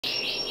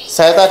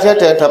Saya tadi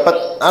ada yang dapat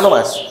anu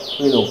mas,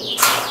 minum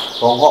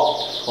bongkok.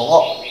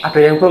 Ada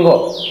yang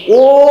bongkok.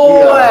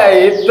 Oh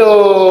iya. Itu,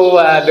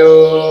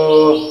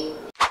 waduh.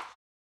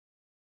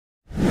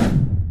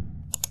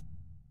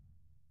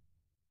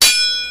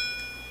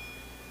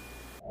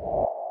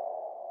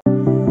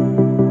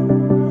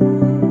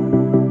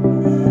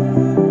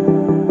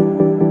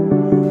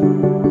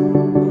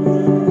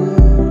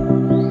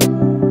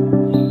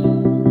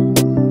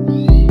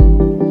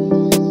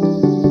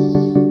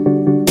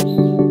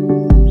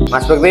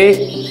 Mas Bekti,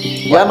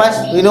 Ya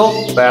mas, Wino.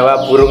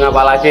 bawa burung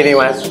apa lagi nih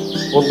mas?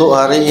 Untuk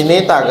hari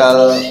ini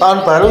tahun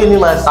baru ini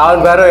mas.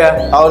 Tahun baru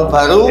ya? Tahun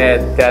baru,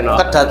 Edan,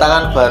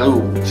 kedatangan baru.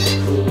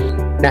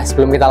 Nah,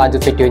 sebelum kita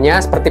lanjut videonya,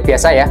 seperti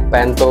biasa ya,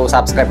 bantu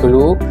subscribe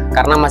dulu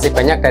karena masih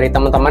banyak dari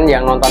teman-teman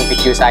yang nonton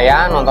video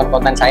saya, nonton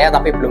konten saya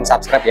tapi belum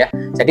subscribe ya.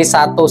 Jadi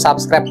satu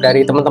subscribe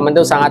dari teman-teman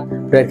itu sangat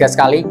berharga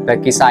sekali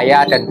bagi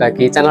saya dan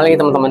bagi channel ini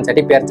teman-teman.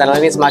 Jadi biar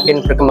channel ini semakin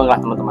berkembang lah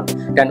teman-teman.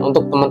 Dan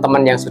untuk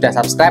teman-teman yang sudah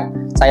subscribe,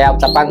 saya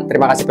ucapkan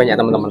terima kasih banyak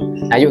teman-teman.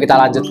 Nah, yuk kita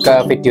lanjut ke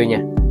videonya.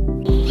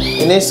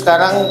 Ini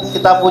sekarang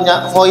kita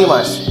punya FOI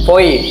mas.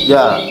 FOI?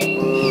 Ya,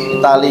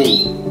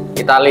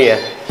 Itali ya?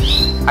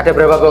 Ada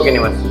berapa box ini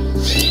mas?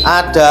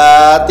 Ada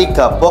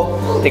 3 box.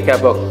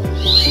 3 box.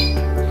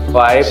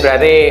 Wah, ini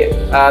berarti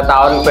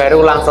tahun baru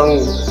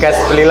langsung gas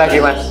beli lagi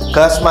mas?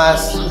 Gas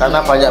mas, karena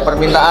banyak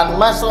permintaan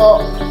mas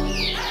kok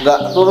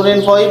nggak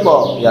turunin FOI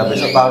kok. Ya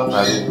besok tahun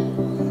baru.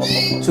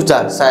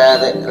 Sudah saya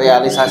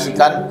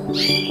realisasikan.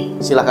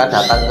 Silahkan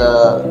datang ke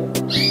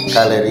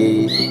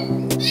galeri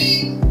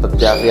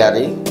BEKTI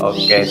AVIARY.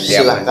 Oke,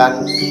 siap.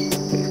 Silahkan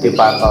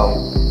dipantau.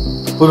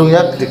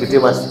 Burungnya gede-gede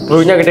mas.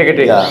 Burungnya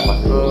gede-gede? Ya mas.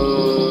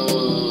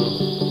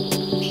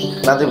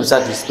 Nanti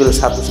bisa di spill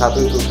satu-satu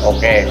itu.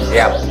 Oke,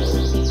 siap.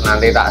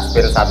 Nanti tak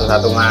spill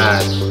satu-satu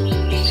mas.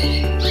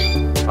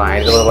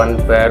 Nah ini teman-teman,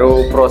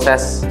 baru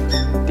proses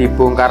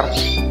dibongkar.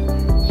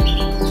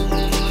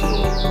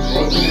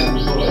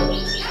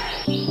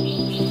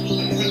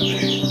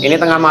 Ini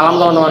tengah malam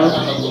teman-teman,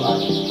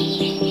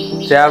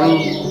 jam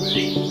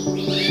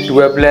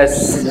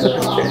 12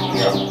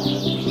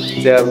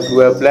 jam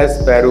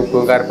 12 baru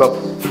bongkar box.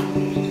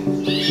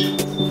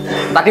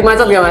 Tadi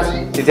macet nggak mas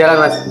di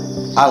jalan mas?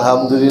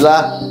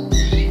 Alhamdulillah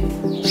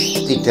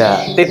tidak.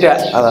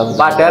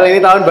 Alhamdulillah. Padahal ini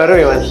tahun baru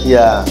ya mas?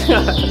 Ya,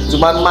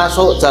 cuman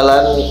masuk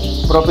jalan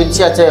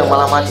provinsi aja yang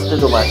malah macet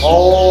itu mas.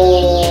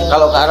 Oh,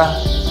 kalau ke arah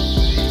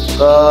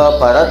ke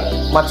barat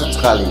macet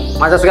sekali.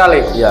 Macet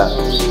sekali? Ya.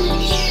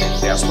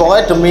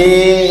 Pokoknya demi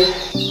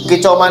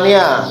kicau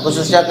mania,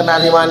 khususnya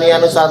Kenari mania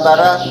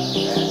Nusantara,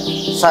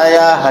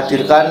 saya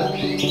hadirkan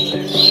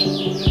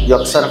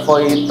YORKSHIR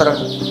FOI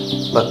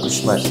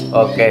terbagus mas.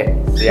 Oke,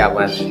 siap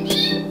mas.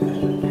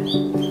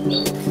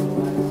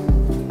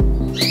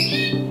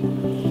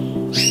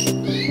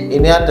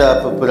 Ini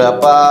ada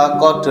beberapa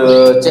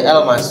kode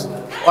CL mas.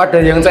 Oh, ada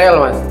yang CL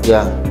mas?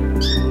 Ya.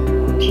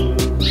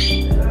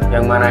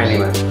 Yang mana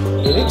ini mas?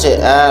 Ini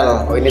CL.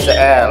 Oh, ini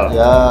CL.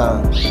 Ya.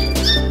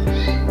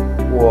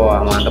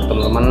 Wah, mantep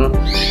teman-teman.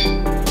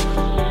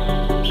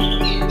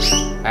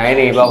 Nah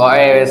ini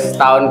pokoknya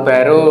tahun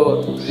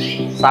baru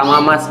sama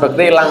Mas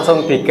Bekti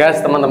langsung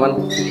digas teman-teman.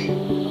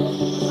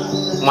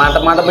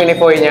 Mantep-mantep ini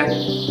FOI-nya.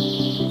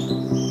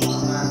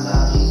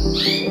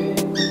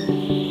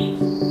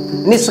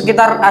 Ini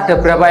sekitar ada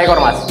berapa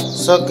ekor mas?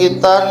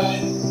 Sekitar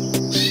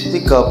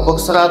 3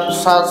 box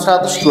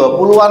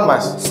 120-an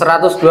mas.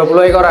 120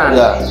 ekoran?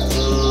 Ya.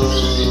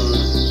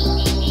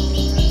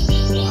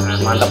 Nah,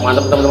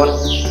 mantap-mantap teman-teman.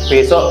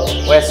 Besok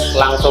wes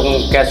langsung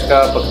gas ke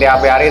BEKTI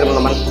AVIARY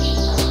teman-teman.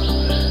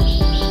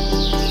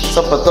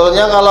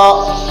 Sebetulnya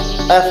kalau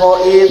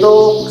FOI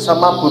itu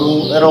sama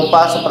burung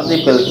Eropa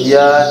seperti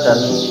Belgia dan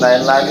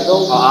lain-lain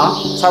itu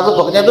satu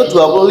boxnya itu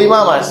 25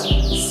 mas.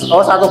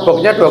 Oh, satu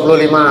boxnya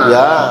 25.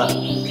 Ya.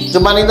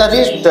 Cuman ini tadi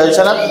dari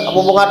sana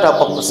mumpung ada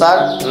box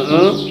besar,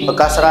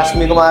 bekas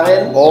rashmi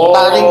kemarin,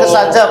 tarik ke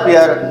saja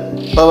biar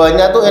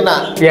bawahnya tuh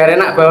enak. Biar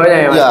enak bawahnya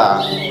ya mas? Ya.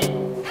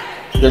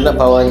 Biar enak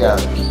bawahnya.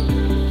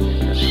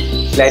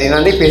 Jadi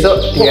nanti besok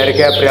di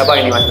harga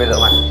berapa ini mas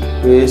besok mas?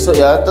 Besok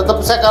ya tetap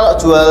saya kalau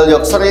jual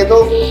YORKSHIR itu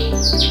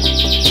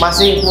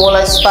masih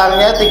mulai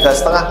startnya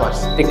 3,5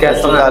 mas.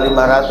 3,5.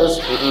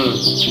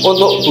 500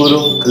 untuk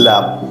burung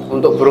gelap.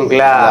 Untuk burung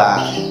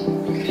gelap.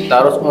 Ya.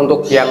 Terus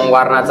untuk yang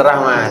warna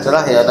cerah mas?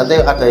 Cerah ya, nanti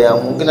ada yang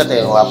mungkin ada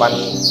yang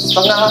 8,5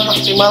 lah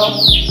maksimal.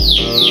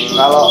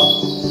 Kalau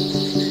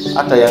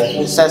ada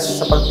yang size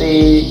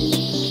seperti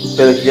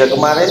Belgia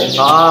kemarin,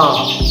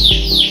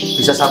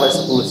 bisa sampai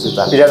 10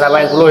 juta. Bisa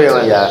sampai 10 ya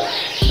mas? Ya.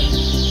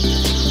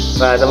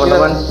 Nah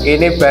teman-teman,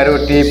 ini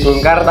baru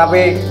dibongkar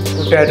tapi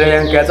udah ada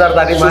yang gacor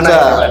tadi. Sudah, mana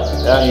ya mas?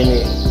 yang ini.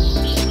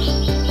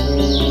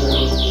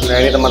 Nah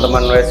ini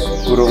teman-teman wes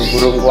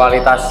burung-burung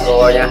kualitas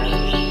pokoknya.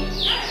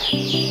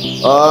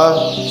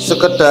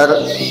 Sekedar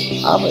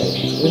apa ya?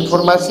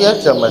 Informasi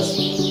aja mas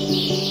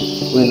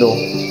Wino.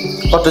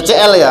 Kode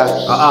CL ya?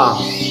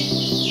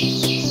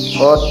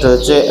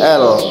 Kode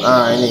CL.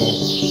 Nah ini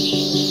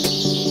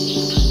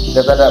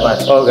lihat ada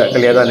mas? Oh nggak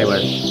kelihatan nih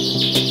mas.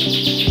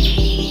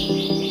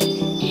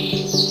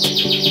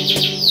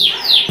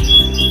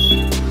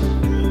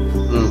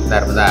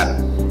 Bentar.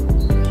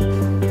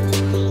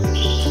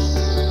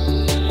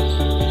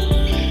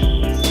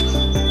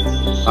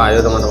 Ayo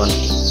teman-teman.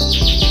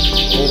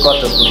 Ini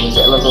kode burung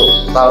celo tuh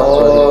tahun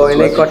Oh, 2023.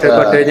 ini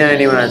kode-kodenya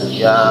ini mas.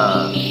 Ya.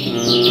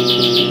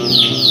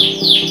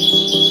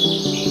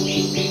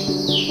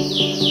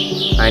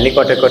 Nah ini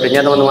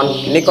kode-kodenya teman-teman.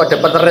 Ini kode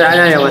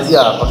peternaknya ya mas.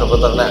 Ya, kode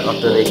peternak,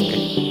 kode ring.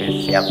 Oke,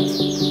 siap.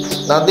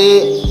 Nanti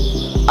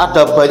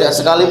ada banyak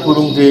sekali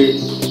burung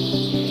di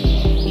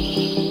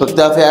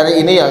BEKTI AVIARY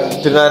ini yang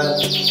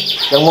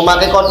yang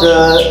memakai kode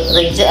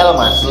ring CL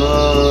mas.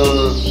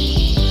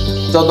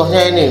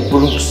 Contohnya ini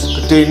burung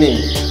gede ini.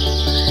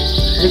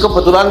 Ini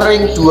kebetulan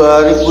ring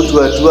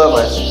 2022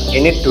 mas.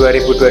 Ini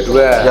 2022.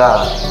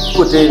 Ya,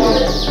 gede ini.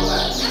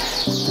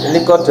 Ini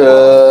kode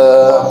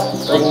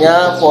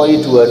ringnya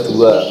FOI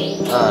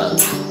 22. Nah,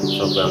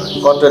 Coba mas.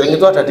 kode ring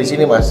itu ada di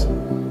sini mas.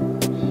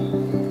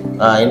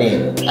 Nah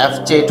ini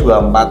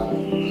FC24.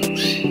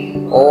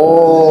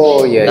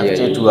 Oh iya.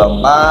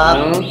 FC24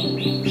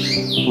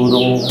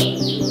 burung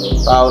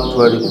tahun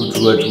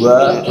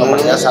 2022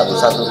 nomornya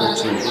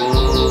 117.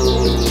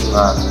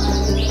 Nah,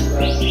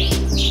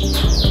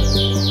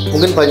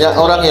 mungkin banyak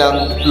orang yang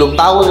belum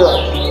tahu ya.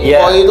 Iya.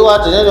 FOI itu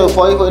adanya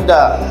FOI kok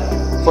enggak.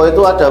 FOI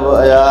itu ada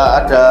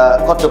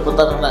kode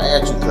peternaknya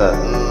juga.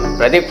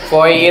 Berarti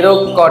FOI itu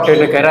kode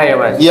negara ya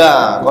mas?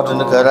 Iya, kode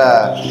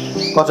negara.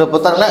 Kode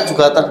peternak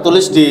juga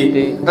tertulis di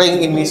ring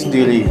ini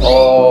sendiri.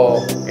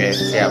 Oh, oke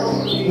siap.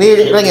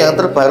 Ini ring yang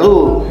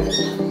terbaru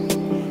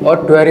Oh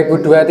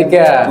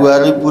 2023.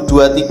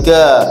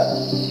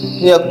 2023.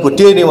 Ini yang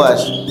gede nih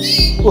mas.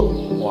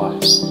 Wah,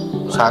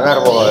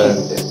 Sangar pokoknya.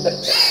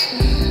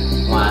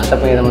 mantep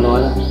nih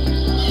teman-teman.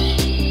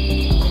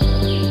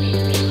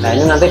 Nah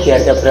ini nanti di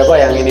harga berapa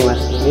yang ini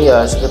mas? Ini ya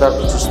sekitar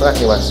 7,5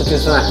 nih mas.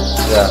 7,5.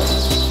 Ya.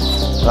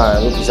 Nah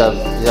ini bisa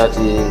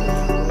di.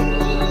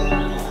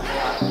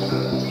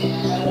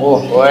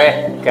 Weh,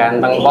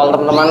 ganteng pol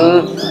teman-teman.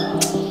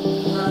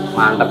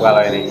 Mantap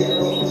kalau ini.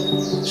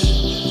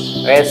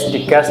 Wes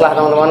digas lah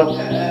teman-teman.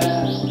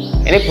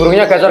 Ini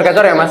burungnya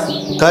gacor-gacor ya mas?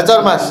 Gacor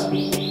mas.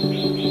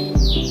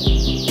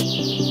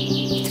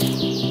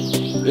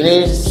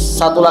 Ini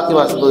satu lagi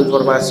mas untuk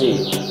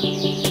informasi.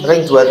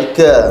 Ring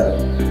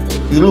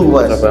 23 biru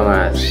mas. Coba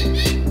mas.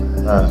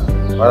 Nah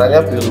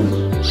warnanya biru.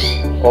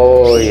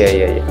 Oh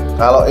iya.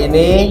 Kalau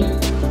ini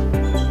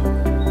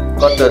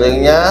kode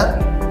ringnya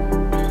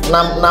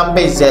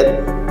 66PZ.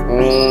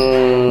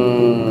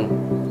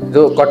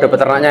 Itu kode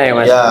peternaknya ya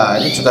mas? Ya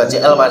ini juga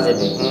CL mas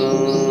ini.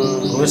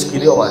 Burung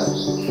segini oh mas.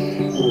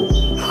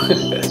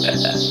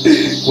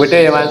 Gede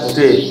ya mas?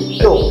 Gede.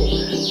 Tuh.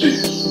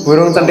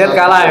 Burung cendet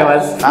kalah ya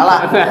mas?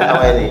 Kalah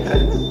sama ini.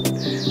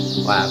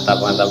 Mantap.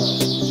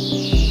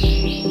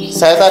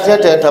 Saya tadi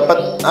ada dapat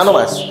anu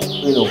mas,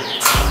 minum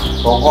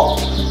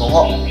bongkok.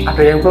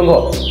 Ada yang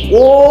bongkok?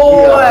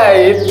 Oh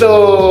Iya. itu,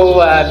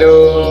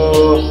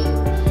 waduh.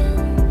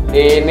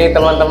 Ini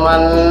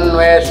teman-teman,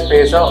 wes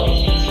besok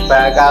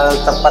bakal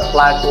cepet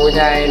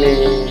lakunya ini.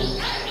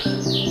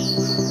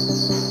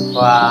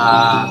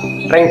 Wah,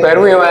 ring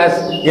baru ya mas?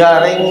 Ya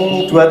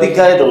ring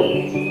 23 itu.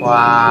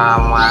 Wah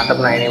mantep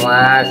nah ini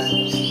mas.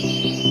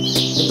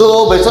 Itu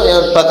besok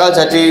ya bakal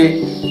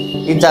jadi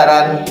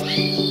incaran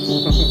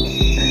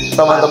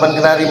teman-teman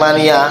Kenari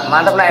mania.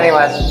 Mantep nah ini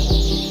mas.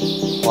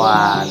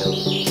 Waduh.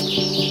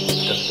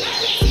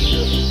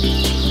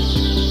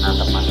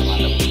 Mantep.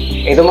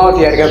 Itu mau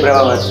di harga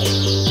berapa mas?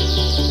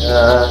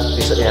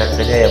 Besok ya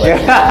harganya ya mas.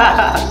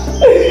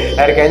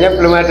 Harganya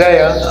belum ada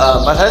ya?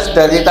 Masalahnya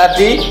dari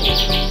tadi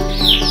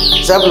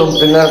saya belum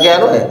dengar kayak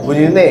anu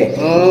bunyi ini.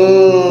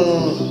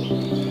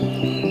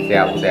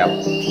 Siap.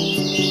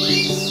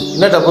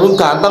 Ini ada burung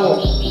ganteng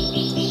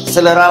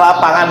selera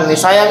lapangan ini.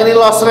 Sayang ini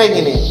lost ring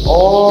ini.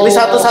 Oh. Ini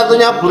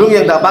satu-satunya burung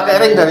yang nggak pakai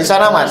ring dari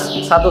sana mas.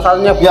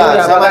 Satu-satunya burung Ya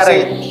yang saya pakai masih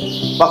ring.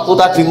 waktu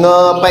tadi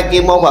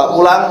nge-packing mau bawa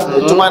pulang,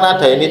 cuman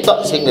ada ini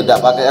tok sih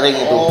nggak pakai ring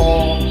itu.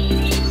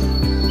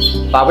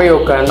 Tapi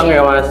yo ganteng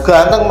ya mas.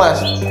 Ganteng mas.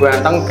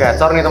 Ganteng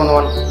gacor nih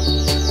teman-teman.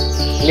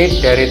 Ini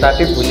dari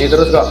tadi bunyi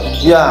terus kok.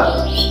 Ya.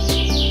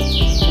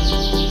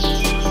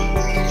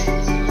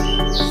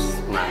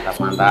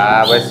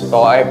 Mantap. Wes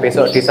pokoknya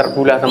besok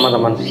diserbu lah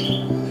teman-teman.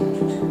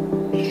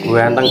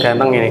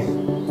 Ganteng ini.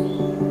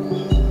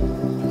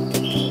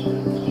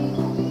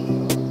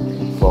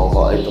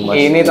 Bongkok itu mas.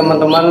 Ini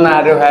teman-teman,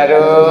 aduh.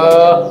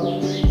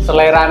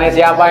 Selerane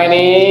siapa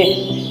ini?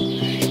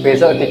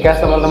 Besok digas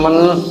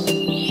teman-teman.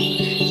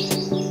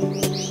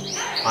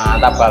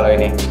 Mantap kalau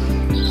ini.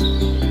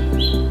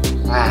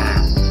 Nah,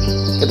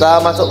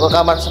 Kita masuk ke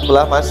kamar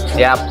sebelah mas.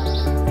 siap.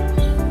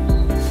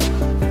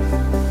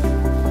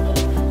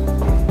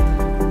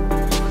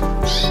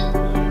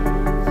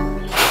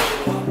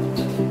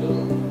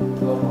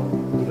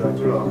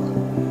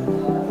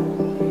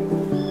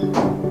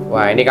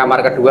 Wah, ini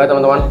kamar kedua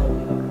teman-teman.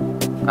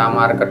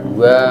 Kamar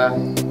kedua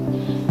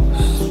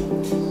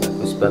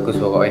bagus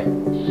pokoknya.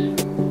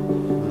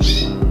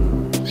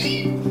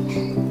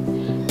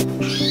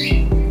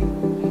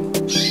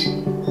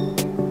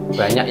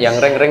 Banyak yang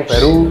ring-ring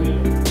baru.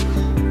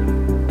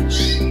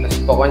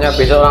 Pokoknya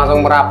besok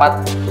langsung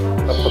merapat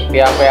ke BEKTI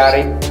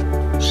Aviary.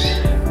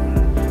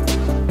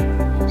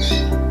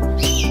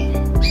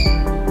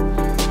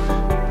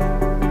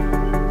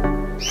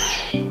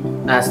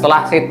 Nah,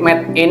 setelah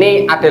segmen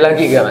ini ada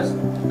lagi nggak mas?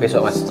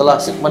 Besok mas? Setelah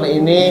segmen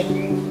ini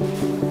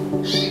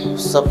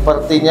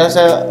sepertinya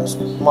saya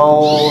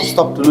mau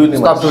stop dulu ini.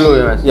 Stop mas. Dulu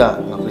ya mas? Ya,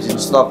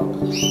 ngabisin stop.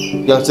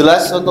 Yang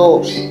jelas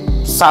untuk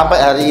sampai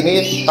hari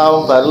ini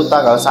tahun baru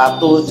tanggal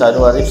 1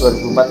 Januari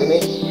 2004 ini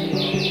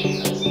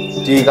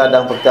di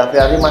kandang BEKTI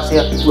Aviary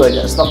masih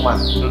banyak stok mas.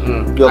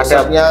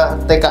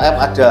 YORKSHIR-nya TKF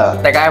ada.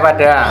 TKF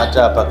ada.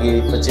 Ada bagi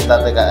pecinta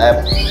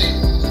TKF.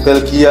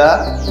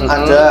 Belgia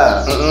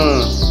ada.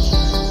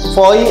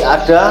 FOI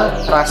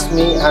ada,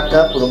 rashmi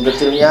ada, burung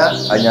kecilnya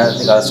hanya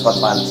tinggal Scott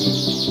Panci.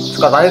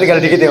 Scott Panci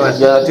tinggal dikit ya mas?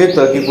 Ya dia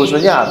bagi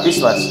bosonya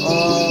habis mas.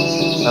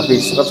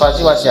 Habis, Scott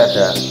Panci masih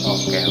ada.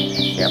 Oke,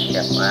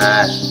 siap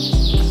mas.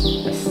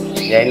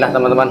 Ya inilah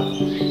teman-teman,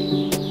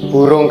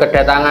 burung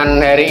kedatangan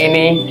hari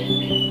ini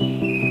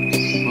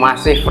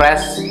masih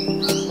fresh.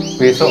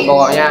 Besok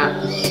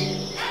pokoknya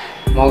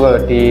monggo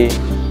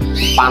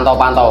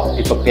dipantau-pantau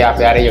di BEKTI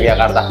Aviary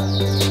Yogyakarta.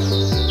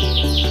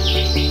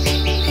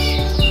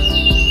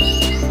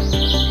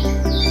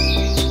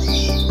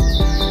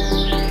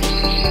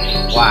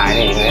 Wah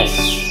ini guys,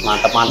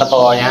 mantep-mantep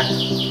pokoknya.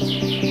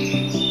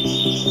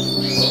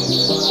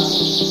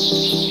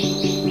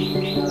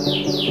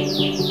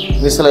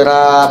 Ini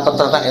selera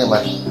peternak ini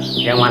mas.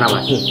 Yang mana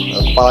mas?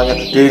 Kepalanya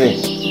gede nih.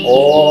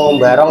 Oh,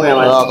 barong ya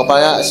mas? Oh,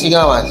 kepalanya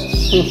singa mas.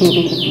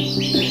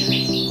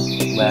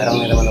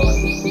 Barong ya teman-teman.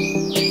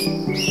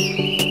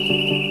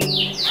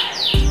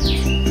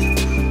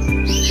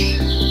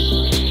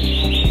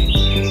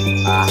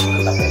 Ah,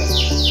 mantap ya.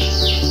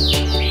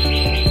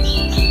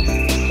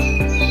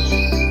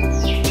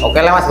 Oke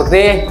lah mas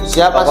BEKTI.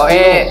 Siap mas.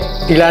 Pokoknya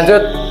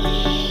dilanjut.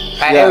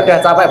 Kayaknya Ya. udah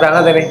capek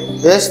banget ini.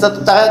 Yes,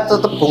 tetap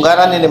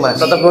bongkaran ini mas.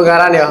 Tetap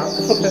bongkaran ya.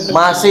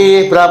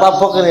 Masih berapa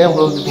box ini yang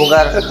belum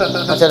dibongkar?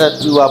 Masih ada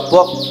 2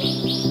 box.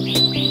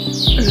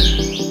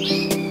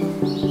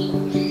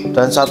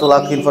 Dan satu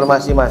lagi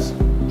informasi mas,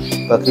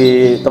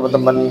 bagi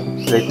teman-teman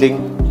breeding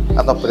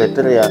atau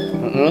breeder ya,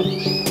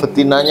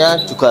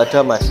 betinanya juga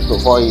ada mas untuk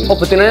FOI. Oh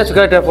betinanya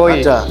juga ada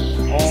FOI? Ada.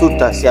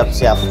 Sudah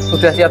siap-siap.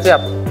 Sudah siap-siap.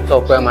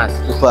 Coba mas.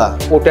 Coba.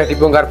 Udah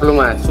dibongkar belum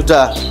mas?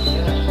 Sudah.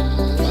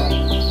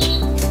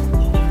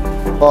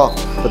 Oh,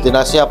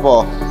 betina siap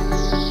oh.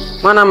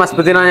 Mana mas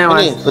betinanya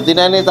mas? Ini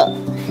betina ini tak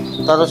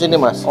taruh sini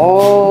mas.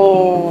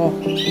 Oh.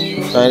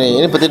 Nah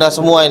ini betina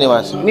semua ini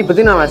mas. Ini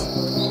betina mas?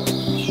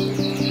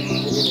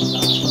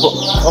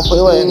 Oh,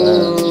 ya.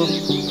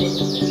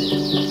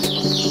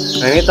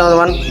 Nah ini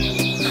teman-teman,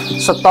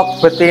 stok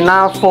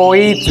betina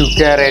FOI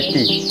juga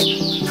ready.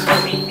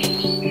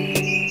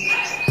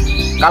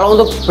 Kalau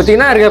untuk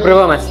betina harga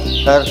berapa mas?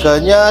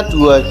 Harganya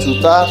 2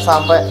 juta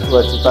sampai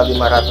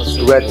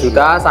 2.500.000. 2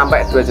 juta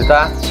sampai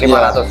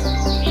 2.500.000.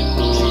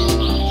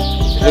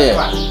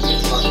 Iya.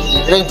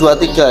 Ini yang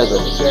 23 itu.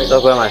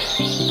 Coba mas.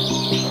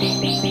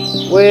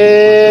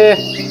 Wih,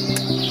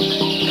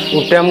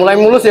 udah mulai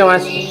mulus ya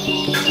mas?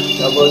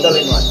 Botol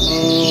ini mas.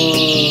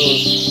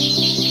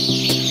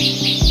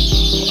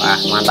 Wah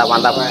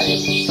mantap.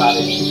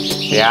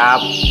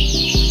 Siap.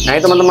 Nah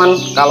ini teman-teman,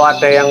 kalau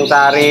ada yang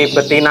cari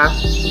betina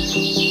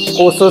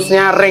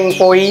khususnya ring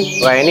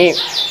FOI, wah ini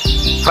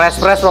fresh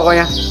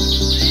pokoknya.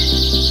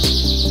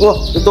 Wah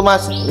itu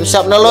mas,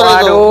 siap nelur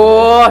itu.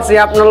 Waduh,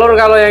 siap nelur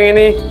kalau yang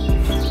ini.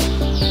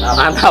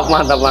 Mantap.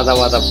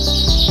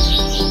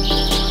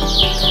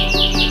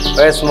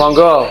 Wes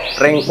monggo,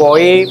 ring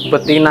FOI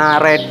betina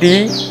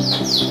ready,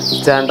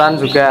 jantan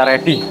juga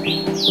ready.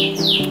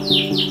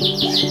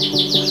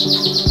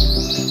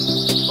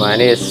 Wah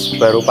ini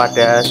baru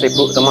pada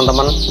sibuk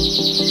teman-teman.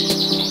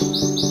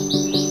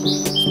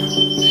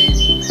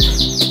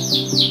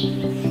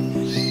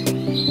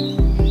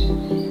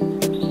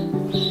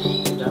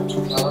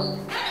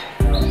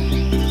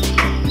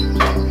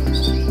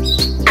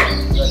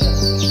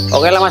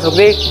 Oke lah Mas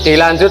BEKTI,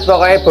 dilanjut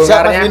pokoknya bongkarnya.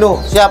 Siap Mas Binu,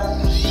 siap.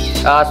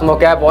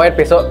 Semoga pokoknya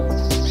besok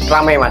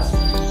ramai Mas.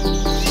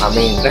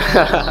 Amin.